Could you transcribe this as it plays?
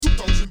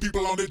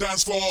people on the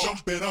dance floor.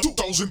 Jumping up.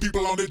 2,000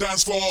 people on the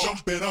dance floor.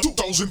 Jumping up.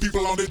 2,000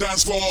 people on the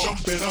dance floor.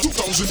 Jumping up.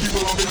 2,000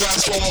 people on the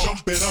dance floor.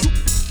 Jumping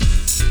up.